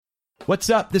What's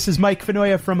up? This is Mike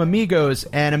Fenoya from Amigos,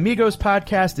 and Amigos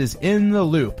Podcast is In the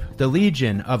Loop, the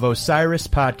legion of Osiris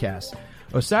podcasts.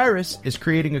 Osiris is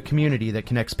creating a community that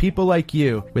connects people like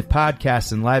you with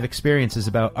podcasts and live experiences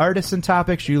about artists and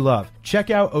topics you love. Check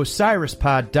out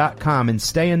osirispod.com and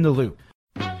stay in the loop.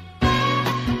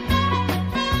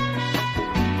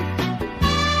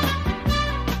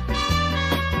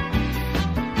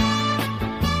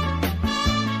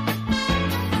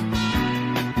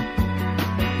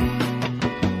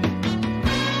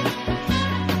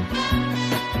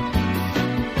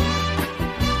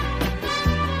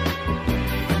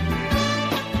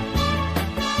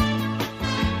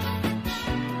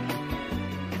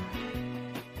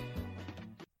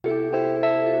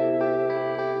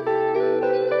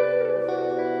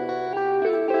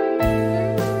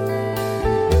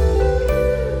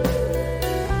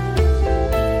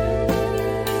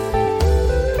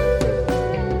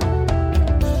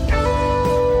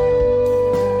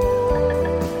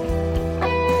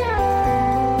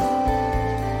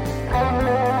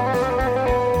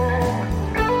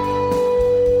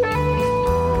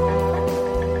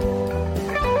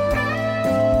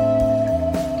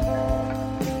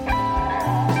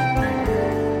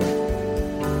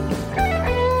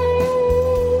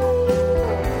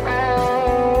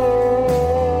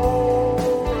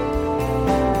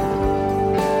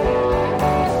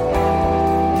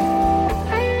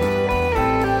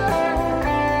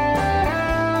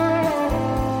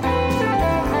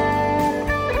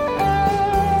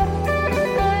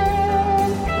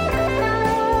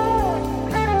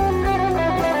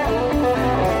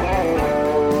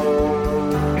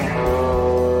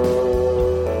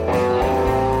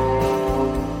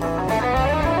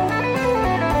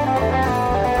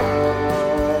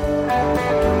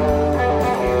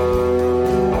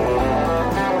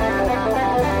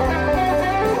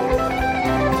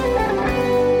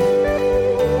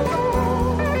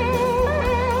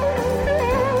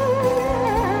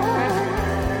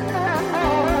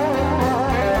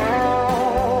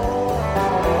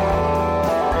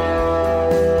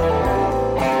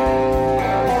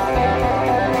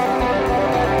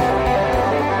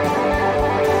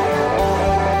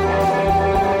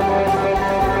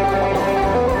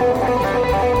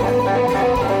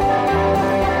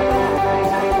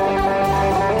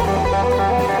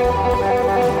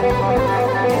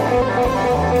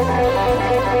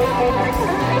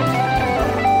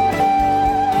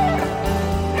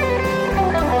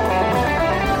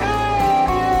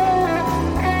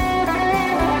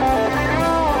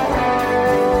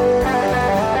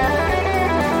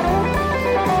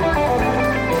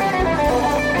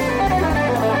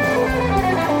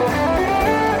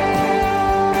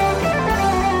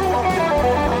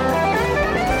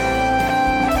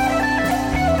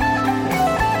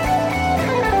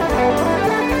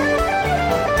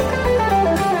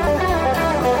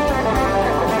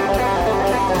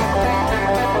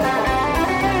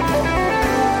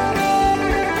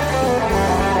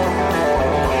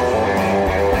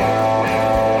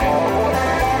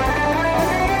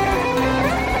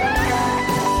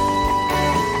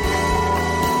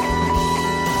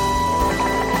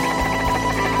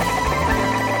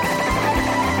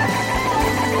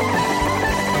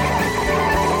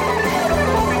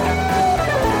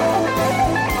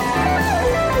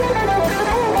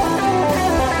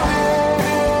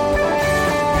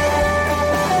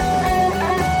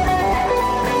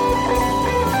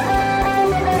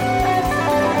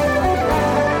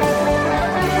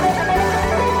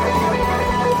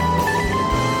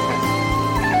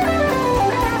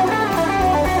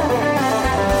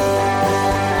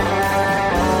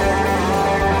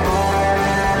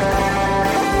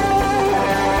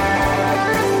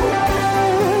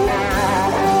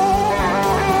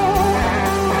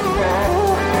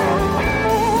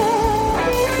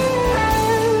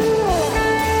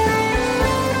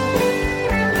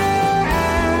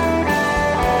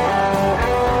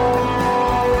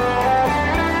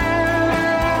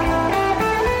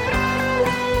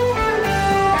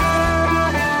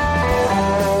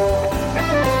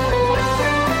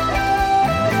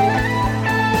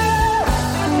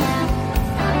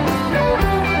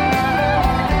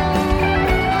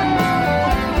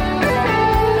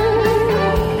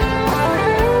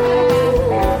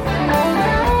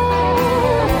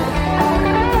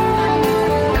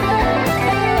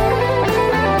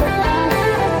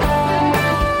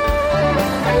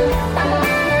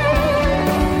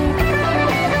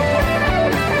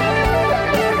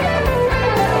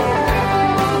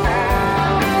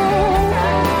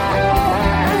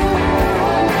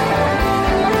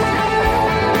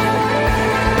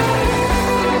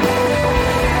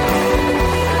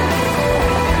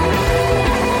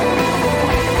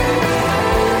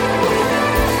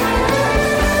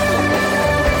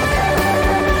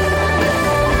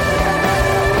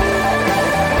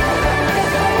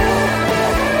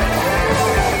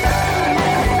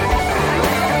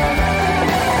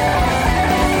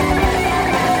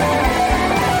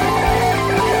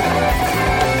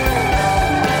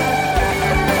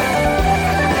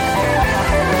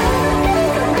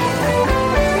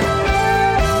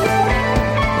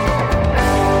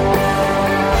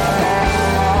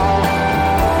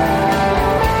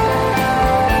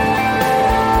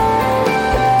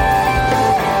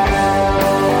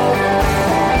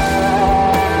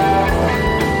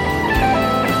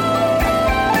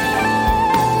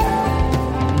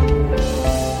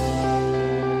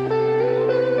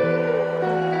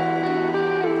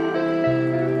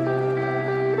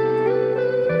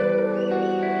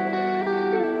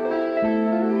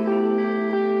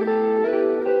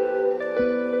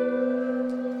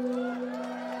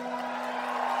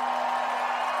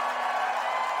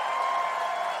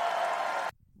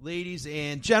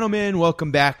 And gentlemen,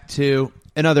 welcome back to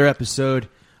another episode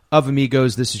of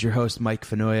Amigos. This is your host, Mike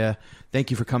Fenoya.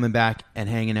 Thank you for coming back and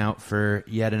hanging out for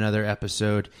yet another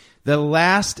episode. The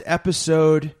last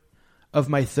episode of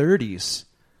my 30s.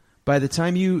 By the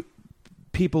time you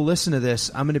people listen to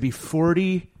this, I'm going to be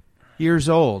 40 years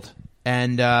old.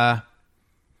 And, I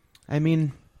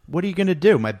mean, what are you going to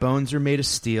do? My bones are made of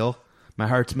steel. My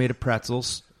heart's made of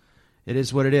pretzels. It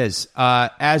is what it is.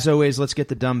 As always, let's get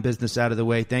the dumb business out of the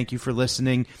way. Thank you for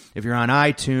listening. If you're on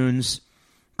iTunes,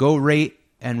 go rate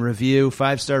and review.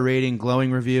 5-star rating,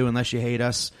 glowing review. Unless you hate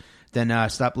us, then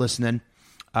stop listening.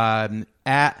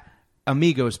 At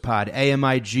Amigos Pod,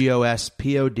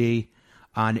 AMIGOSPOD,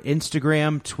 on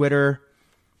Instagram, Twitter,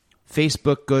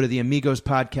 Facebook. Go to the Amigos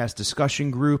Podcast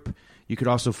discussion group. You could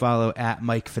also follow at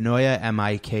Mike Fenoya,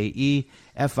 MikeFinoia.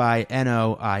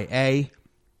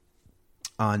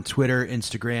 On Twitter,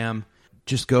 Instagram.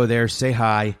 Just go there, say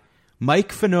hi.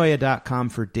 MikeFenoya.com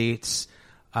for dates.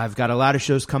 I've got a lot of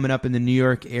shows coming up in the New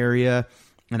York area,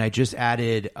 and I just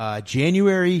added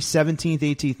January 17th,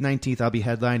 18th, 19th. I'll be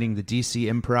headlining the DC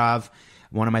Improv,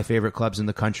 one of my favorite clubs in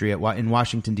the country in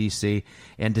Washington, D.C.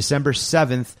 And December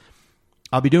 7th,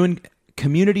 I'll be doing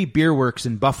Community Beer Works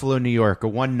in Buffalo, New York, a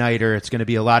one-nighter. It's going to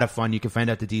be a lot of fun. You can find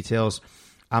out the details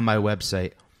on my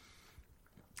website.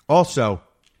 Also,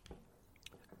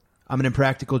 I'm an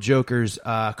Impractical Jokers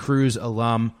cruise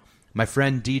alum. My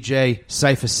friend DJ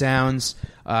Cypher Sounds,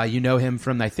 you know him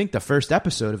from, I think, the first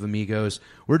episode of Amigos.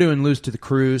 We're doing Lose to the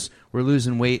Cruise. We're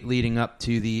losing weight leading up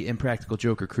to the Impractical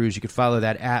Joker Cruise. You can follow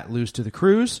that at Lose to the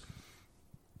Cruise.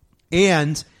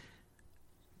 And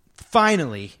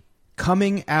finally,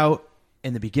 coming out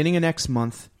in the beginning of next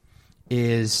month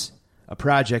is a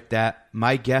project that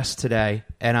my guest today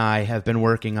and I have been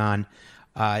working on.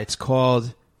 It's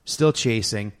called Still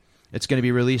Chasing. It's going to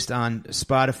be released on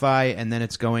Spotify, and then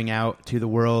it's going out to the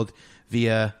world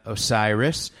via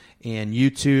Osiris and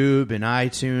YouTube and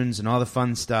iTunes and all the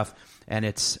fun stuff. And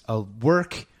it's a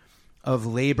work of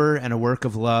labor and a work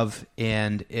of love,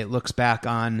 and it looks back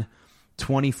on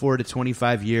 24 to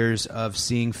 25 years of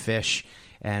seeing fish,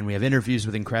 and we have interviews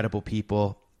with incredible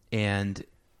people, and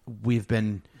we've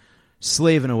been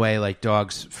slaving away like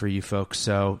dogs for you folks,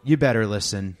 so you better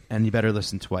listen, and you better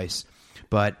listen twice.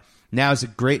 But now is a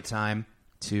great time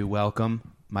to welcome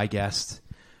my guest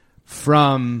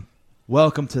from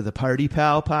Welcome to the Party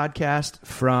Pal podcast,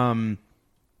 from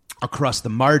Across the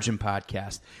Margin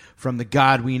podcast, from the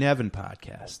Godwin Evan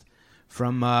podcast,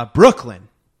 from Brooklyn,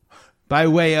 by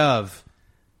way of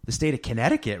the state of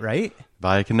Connecticut, right?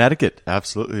 By Connecticut,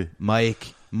 absolutely.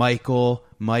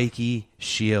 Mikey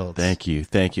Shields. Thank you.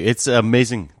 It's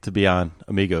amazing to be on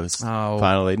Amigos.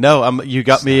 Finally. No, you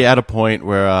got me at a point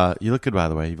where you look good, by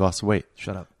the way. You've lost some weight.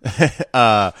 Shut up.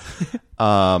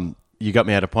 You got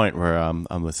me at a point where I'm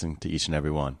listening to each and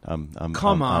every one. I'm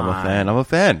a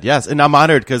fan. Yes, and I'm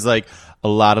honored because like a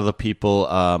lot of the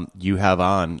people you have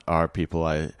on are people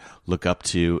I look up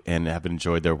to and have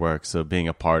enjoyed their work. So being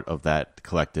a part of that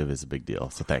collective is a big deal.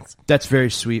 So thanks. That's very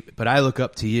sweet. But I look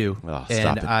up to you,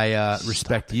 and I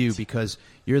respect you because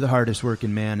you're the hardest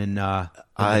working man in the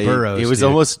boroughs. It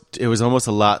was almost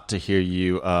a lot to hear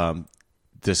you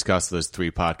discuss those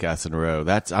 3 podcasts in a row.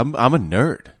 I'm a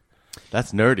nerd.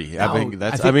 That's nerdy.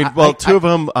 Two of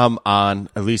them I'm on.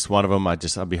 At least one of them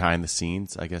I'm behind the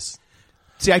scenes, I guess.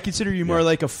 See, I consider you more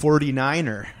like a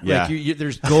 49er. Yeah. Like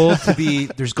there's gold to be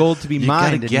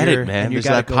mined. You gotta get it, man. There's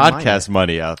that podcast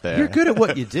money out there. You're good at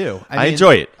what you do. I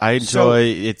enjoy it.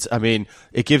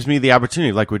 It gives me the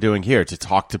opportunity, like we're doing here, to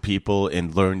talk to people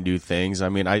and learn new things. I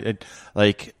mean,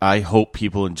 I hope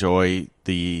people enjoy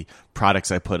the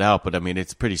products I put out, but I mean,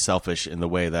 it's pretty selfish in the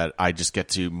way that I just get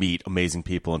to meet amazing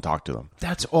people and talk to them.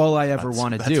 That's all I ever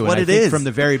want to do. That's what it is. From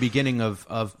the very beginning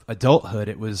of adulthood,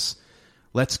 it was,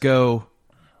 let's go,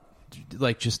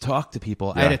 like, just talk to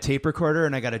people. Yeah. I had a tape recorder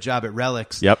and I got a job at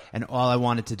Relics. Yep. And all I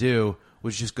wanted to do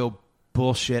was just go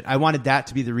bullshit. I wanted that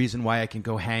to be the reason why I can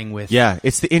go hang with. Yeah,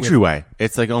 it's the entryway.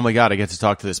 It's like, oh my God, I get to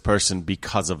talk to this person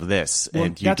because of this. Well,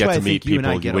 and you get to meet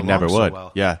people you would never would.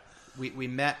 Well. Yeah. We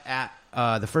met at,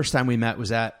 the first time we met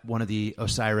was at one of the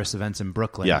Osiris events in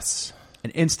Brooklyn. Yes.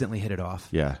 And instantly hit it off.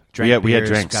 Yeah. We had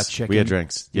drinks. Got chicken. We had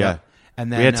drinks. Yeah. And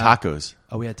then we had tacos.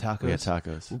 We had tacos. We had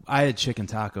tacos. I had chicken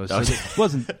tacos. So it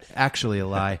wasn't actually a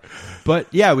lie. But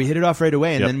yeah, we hit it off right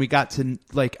away. And then we got to,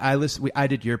 like, I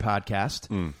did your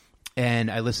podcast.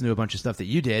 And I listened to a bunch of stuff that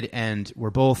you did. And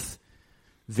we're both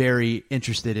very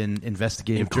interested in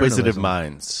investigative Inquisitive journalism.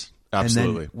 minds. Absolutely.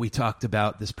 And then we talked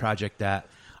about this project that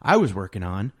I was working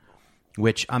on,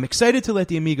 which I'm excited to let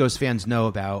the Amigos fans know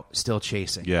about, Still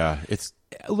Chasing. Yeah. It's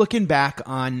looking back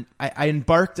on, I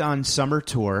embarked on summer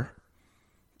tour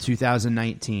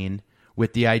 2019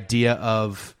 with the idea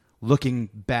of looking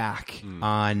back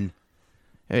on.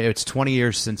 It's 20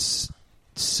 years since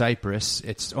Cypress.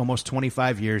 It's almost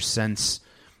 25 years since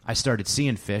I started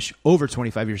seeing fish. Over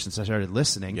 25 years since I started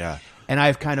listening. Yeah. And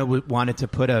I've kind of wanted to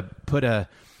put a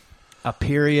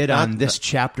period on this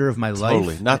chapter of my life.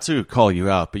 Totally. Not to call you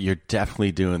out, but you're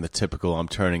definitely doing the typical I'm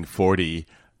turning 40,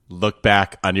 look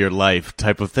back on your life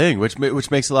type of thing, which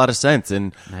makes a lot of sense.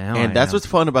 And that's what's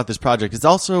fun about this project. It's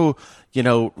also,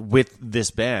 with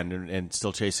this band and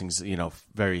Still Chasing's,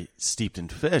 very steeped in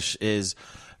fish, is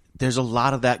there's a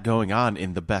lot of that going on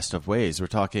in the best of ways. We're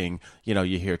talking,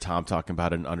 you hear Tom talking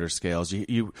about it in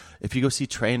Underscales. If you go see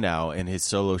Trey now in his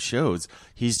solo shows,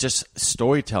 he's just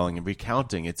storytelling and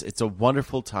recounting. It's a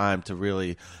wonderful time to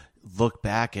really look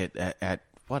back at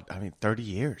 30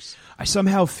 years. I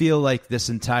somehow feel like this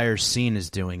entire scene is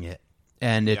doing it.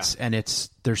 And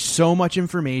there's so much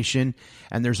information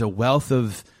and there's a wealth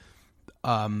of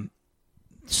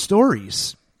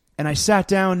stories. And I sat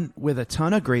down with a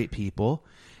ton of great people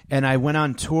and I went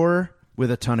on tour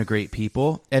with a ton of great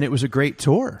people and it was a great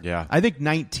tour. Yeah. I think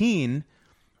 19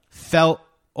 felt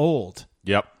old.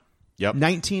 Yep.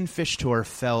 19 Fish Tour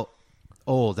felt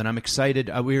old and I'm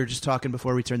excited. We were just talking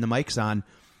before we turned the mics on.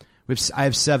 I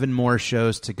have 7 more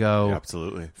shows to go. Yeah,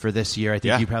 absolutely. For this year. I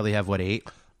think you probably have, 8?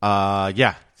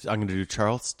 Yeah. I'm going to do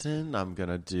Charleston. I'm going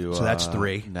to do... So that's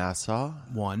 3. Nassau.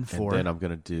 1, 4. And then I'm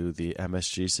going to do the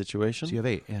MSG situation. So you have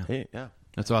 8, yeah. 8, yeah.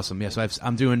 That's awesome. Yeah, so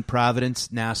I'm doing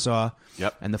Providence, Nassau,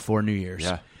 and the 4 New Year's.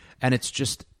 Yeah. And it's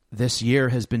just, this year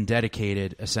has been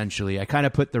dedicated, essentially. I kind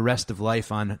of put the rest of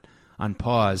life on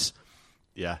pause.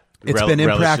 Yeah. It's been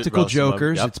Impractical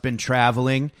Jokers. It's been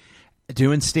traveling,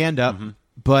 doing stand-up. Mm-hmm.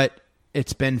 But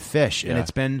it's been fish, and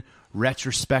it's been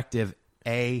retrospective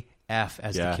AF,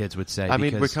 as the kids would say. I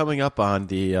mean, we're coming up on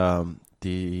the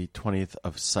 20th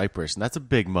of Cypress, and that's a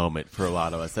big moment for a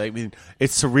lot of us. I mean,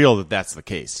 it's surreal that that's the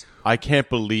case. I can't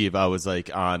believe I was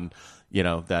on,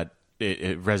 that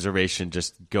reservation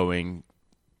just going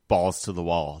balls to the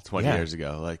wall 20 years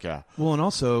ago. Well, and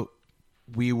also,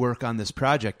 we work on this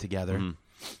project together. Mm-hmm.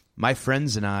 My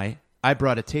friends and I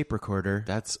brought a tape recorder.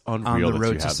 That's unreal on the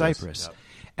road to Cypress. Yep.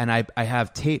 And I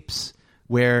have tapes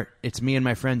where it's me and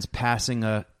my friends passing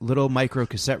a little micro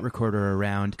cassette recorder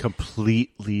around.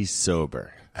 Completely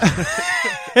sober.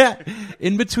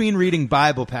 In between reading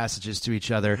Bible passages to each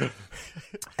other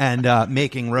and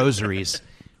making rosaries,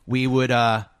 we would,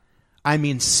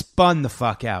 spun the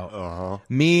fuck out. Uh-huh.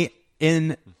 Me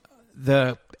in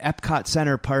the Epcot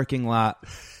Center parking lot,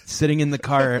 sitting in the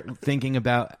car thinking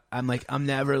about, I'm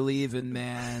never leaving,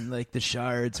 man. The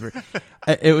shards were,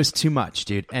 it was too much,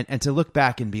 dude. And to look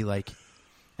back and be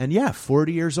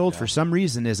 40 years old for some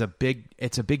reason it's a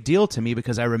big deal to me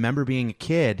because I remember being a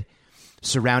kid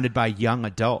surrounded by young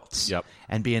adults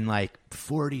and being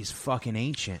 40's fucking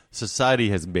ancient. Society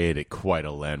has made it quite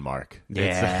a landmark.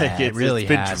 Yeah, it really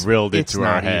has. It's been drilled it's into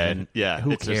our head.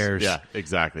 Who cares?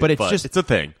 Exactly. But it's a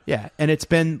thing. Yeah, and it's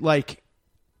been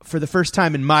for the first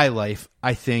time in my life,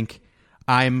 I think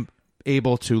I'm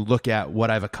able to look at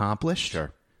what I've accomplished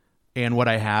and what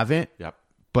I haven't,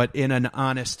 but in an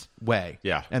honest way.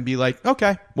 Yeah. And be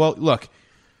okay, well, look,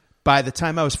 by the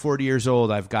time I was 40 years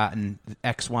old, I've gotten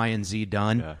X, Y, and Z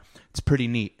done. Yeah. It's pretty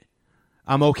neat.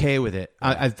 I'm okay with it.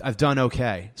 Yeah. I've done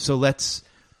okay. So let's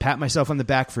pat myself on the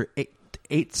back for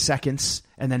 8 seconds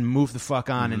and then move the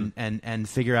fuck on and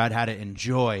figure out how to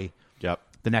enjoy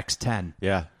the next 10.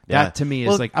 Yeah. That to me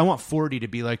is I want 40 to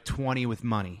be 20 with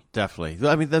money. Definitely.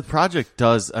 I mean, the project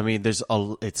does. I mean,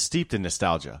 it's steeped in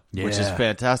nostalgia, which is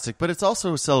fantastic, but it's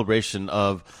also a celebration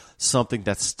of something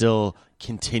that's still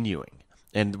continuing,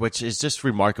 and which is just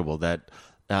remarkable that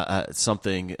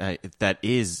something that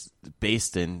is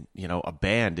based in a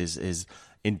band is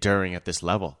enduring at this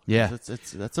level. Yeah,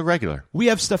 that's a regular. We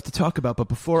have stuff to talk about, but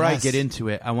before I get into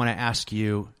it, I want to ask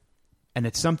you, and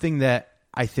it's something that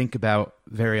I think about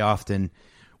very often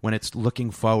when it's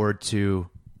looking forward to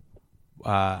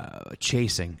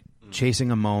chasing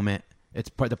a moment. It's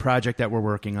the project that we're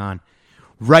working on.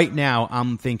 Right now,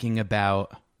 I'm thinking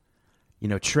about,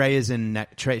 Trey is in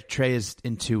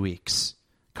 2 weeks,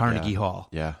 Carnegie Hall.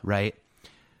 Yeah. Right?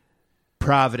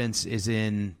 Providence is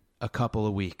in a couple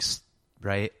of weeks,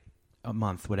 right? A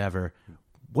month, whatever.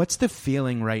 What's the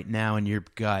feeling right now in your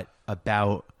gut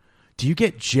about, do you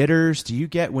get jitters? Do you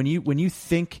get, when you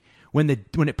think, when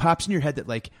it pops in your head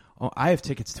that I have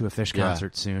tickets to a Fish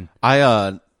concert soon.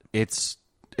 It's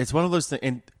one of those things,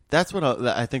 and that's what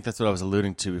I think that's what I was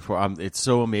alluding to before. It's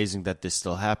so amazing that this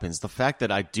still happens. The fact that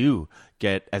I do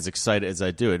get as excited as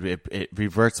I do, it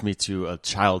reverts me to a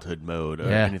childhood mode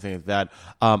or anything like that.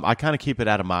 I kind of keep it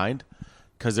out of mind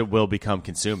because it will become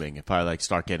consuming if I like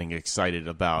start getting excited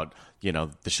about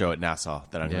the show at Nassau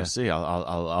that I'm going to see.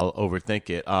 I'll overthink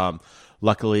it.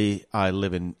 Luckily, I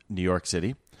live in New York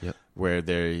City, where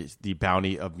there's the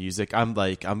bounty of music.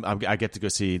 I get to go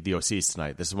see the OCs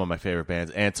tonight. This is one of my favorite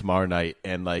bands, and tomorrow night,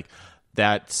 and like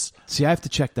that's. See, I have to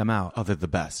check them out. Oh, they're the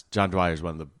best. John Dwyer is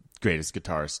one of the greatest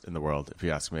guitarists in the world, if you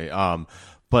ask me.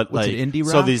 But what's like it, indie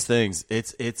rock? So these things,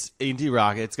 it's indie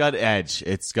rock. It's got edge.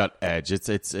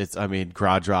 It's I mean,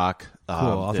 garage rock. Cool.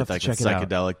 I'll have to like check a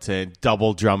psychedelic tint.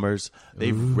 Double drummers.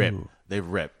 They rip.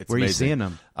 It's Where amazing. are you seeing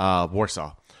them?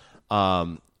 Warsaw.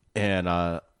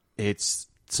 It's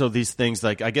so these things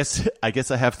like I guess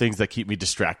I have things that keep me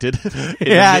distracted.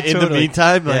 In the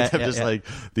meantime, like I'm just like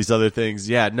these other things.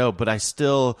 Yeah, no, but I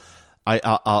still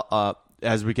I'll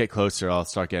as we get closer, I'll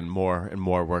start getting more and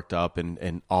more worked up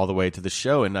and all the way to the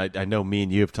show. And I know me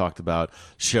and you have talked about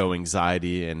show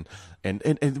anxiety and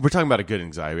we're talking about a good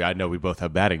anxiety. I know we both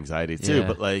have bad anxiety too,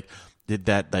 but like did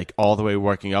that like all the way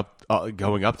working up,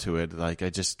 going up to it. Like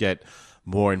I just get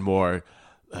more and more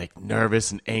like nervous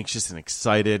and anxious and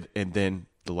excited. And then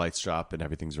the lights drop and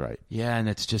everything's right. Yeah. And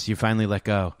it's just, you finally let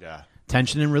go. Yeah.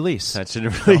 Tension and release. Tension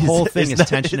and release. The whole thing is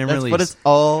tension and release. That's what it's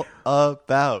all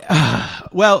about.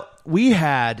 Well, we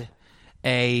had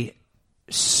a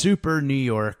super New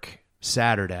York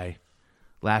Saturday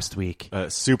last week.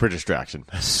 Super distraction.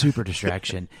 Super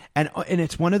distraction. And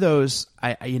it's one of those,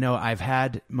 I've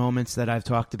had moments that I've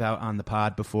talked about on the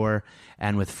pod before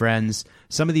and with friends.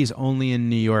 Some of these only in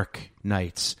New York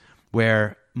nights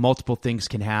where multiple things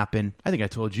can happen. I think I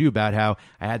told you about how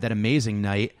I had that amazing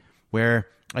night where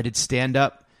I did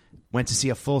stand-up, went to see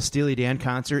a full Steely Dan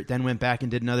concert, then went back and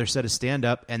did another set of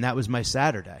stand-up, and that was my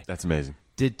Saturday. That's amazing.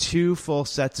 Did 2 full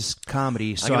sets of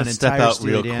comedy, saw an step entire out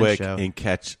Steely real Dan quick show. and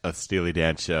catch a Steely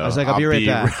Dan show. I was like, I'll be right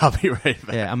back. I'll be right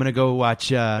back. Yeah, I'm going to go watch,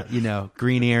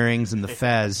 Green Earrings and the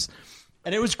Fez.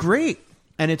 And it was great.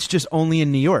 And it's just only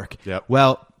in New York. Yep.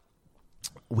 Well,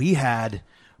 we had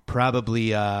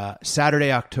probably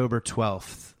Saturday, October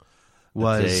 12th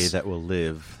was... The day that will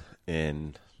live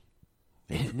in...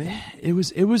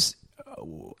 It was.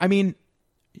 I mean,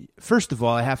 first of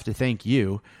all, I have to thank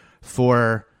you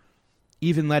for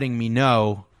even letting me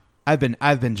know. I've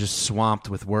been just swamped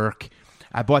with work.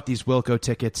 I bought these Wilco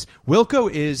tickets. Wilco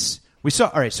is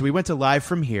all right. So we went to Live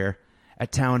From Here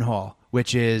at Town Hall,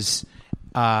 which is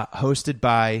hosted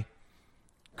by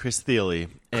Chris Thiele.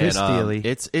 Chris Thiele.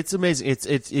 It's amazing.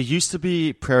 It used to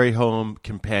be Prairie Home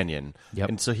Companion. Yep.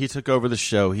 And so he took over the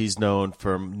show. He's known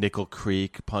from Nickel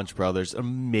Creek, Punch Brothers.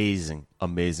 Amazing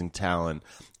talent.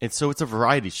 And so it's a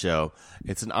variety show.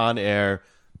 It's an on-air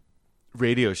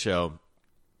radio show.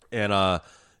 And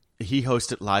he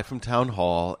hosts it live from Town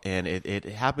Hall, and it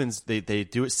happens. They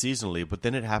do it seasonally, but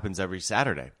then it happens every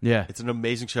Saturday. Yeah, it's an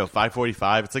amazing show.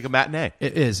 5:45. It's like a matinee.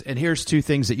 It is. And here's 2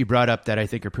 things that you brought up that I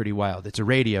think are pretty wild. It's a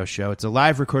radio show. It's a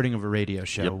live recording of a radio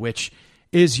show, which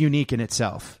is unique in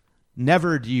itself.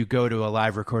 Never do you go to a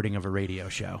live recording of a radio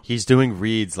show. He's doing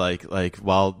reads like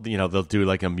while they'll do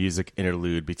like a music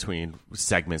interlude between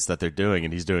segments that they're doing,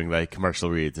 and he's doing like commercial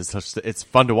reads. It's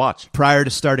fun to watch. Prior to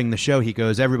starting the show, he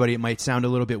goes, "Everybody, it might sound a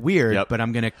little bit weird, but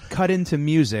I'm going to cut into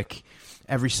music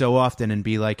every so often and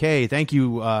be like, hey, thank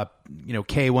you,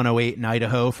 K108 in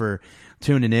Idaho for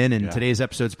tuning in, and today's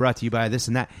episode's brought to you by this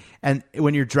and that." And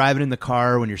when you're driving in the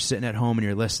car, when you're sitting at home and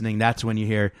you're listening, that's when you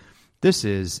hear, this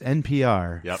is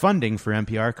NPR. Yep. Funding for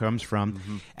NPR comes from.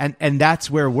 And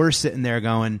that's where we're sitting there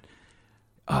going,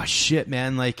 oh, shit,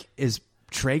 man. Like, is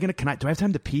Trey going to... Do I have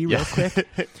time to pee real quick?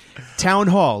 Town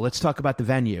Hall. Let's talk about the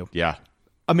venue. Yeah.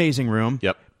 Amazing room.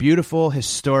 Yep. Beautiful,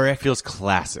 historic. Feels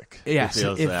classic. Yes.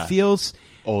 It feels...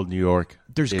 Old New York.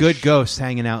 There's good ghosts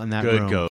hanging out in that room. Good ghosts.